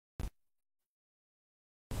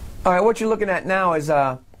All right, what you're looking at now is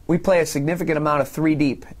we play a significant amount of 3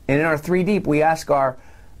 deep. And in our 3 deep, we ask our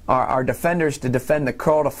defenders to defend the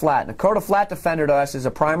curl to flat. And the curl to flat defender to us is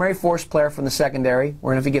a primary force player from the secondary,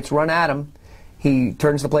 where if he gets run at him, he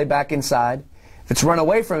turns the play back inside. If it's run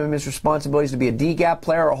away from him, his responsibility is to be a D-gap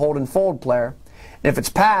player or a hold and fold player. And if it's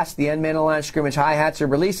passed, the end man of the line of scrimmage hi-hats or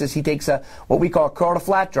releases, he takes what we call a curl to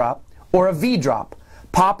flat drop or a V drop,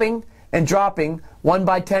 popping and dropping 1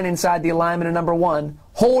 by 10 inside the alignment of number 1,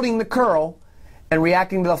 holding the curl and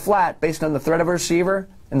reacting to the flat based on the threat of a receiver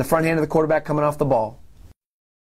and the front hand of the quarterback coming off the ball.